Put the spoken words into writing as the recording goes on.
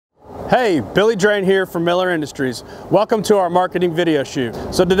Hey, Billy Drain here from Miller Industries. Welcome to our marketing video shoot.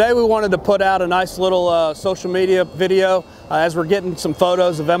 So today we wanted to put out a nice little social media video as we're getting some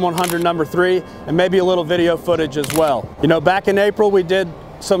photos of M100 number 3 and maybe a little video footage as well. You know, back in April we did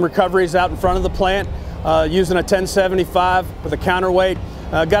some recoveries out in front of the plant using a 1075 with a counterweight.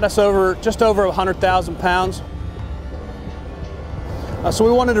 Got us just over 100,000 pounds. So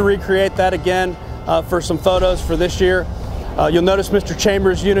we wanted to recreate that again for some photos for this year. You'll notice Mr.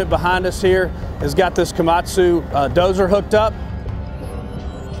 Chambers' unit behind us here has got this Komatsu Dozer hooked up.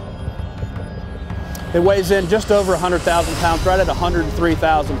 It weighs in just over 100,000 pounds, right at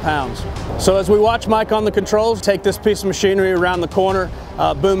 103,000 pounds. So as we watch Mike on the controls, take this piece of machinery around the corner,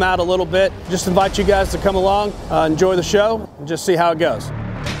 boom out a little bit. Just invite you guys to come along, enjoy the show, and just see how it goes.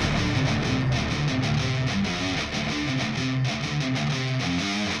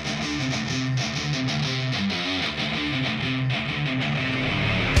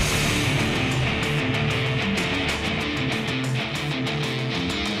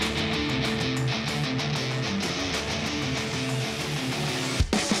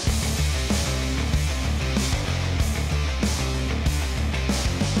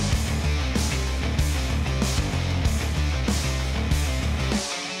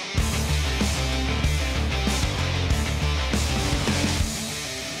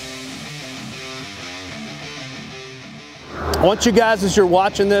 I want you guys, as you're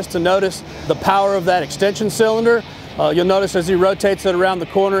watching this, to notice the power of that extension cylinder. You'll notice as he rotates it around the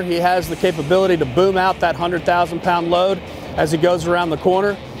corner, he has the capability to boom out that 100,000 pound load as he goes around the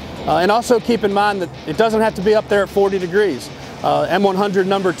corner. And also keep in mind that it doesn't have to be up there at 40 degrees. M100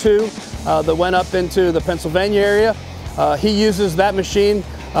 number 2 that went up into the Pennsylvania area, he uses that machine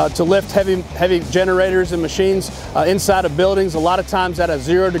to lift heavy generators and machines inside of buildings, a lot of times at a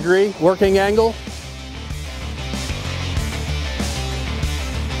 0 degree working angle.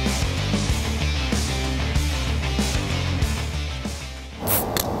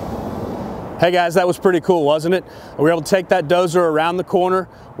 Hey guys, that was pretty cool, wasn't it? We were able to take that dozer around the corner.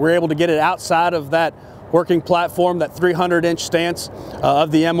 We were able to get it outside of that working platform, that 300-inch stance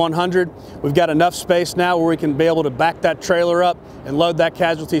of the M100. We've got enough space now where we can be able to back that trailer up and load that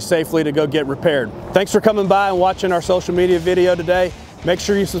casualty safely to go get repaired. Thanks for coming by and watching our social media video today. Make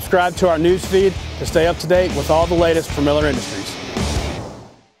sure you subscribe to our news feed to stay up to date with all the latest from Miller Industries.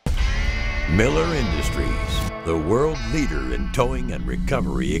 Miller Industries, the world leader in towing and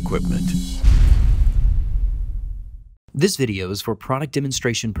recovery equipment. This video is for product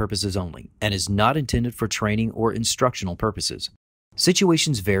demonstration purposes only and is not intended for training or instructional purposes.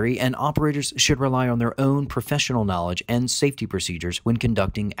 Situations vary and operators should rely on their own professional knowledge and safety procedures when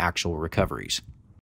conducting actual recoveries.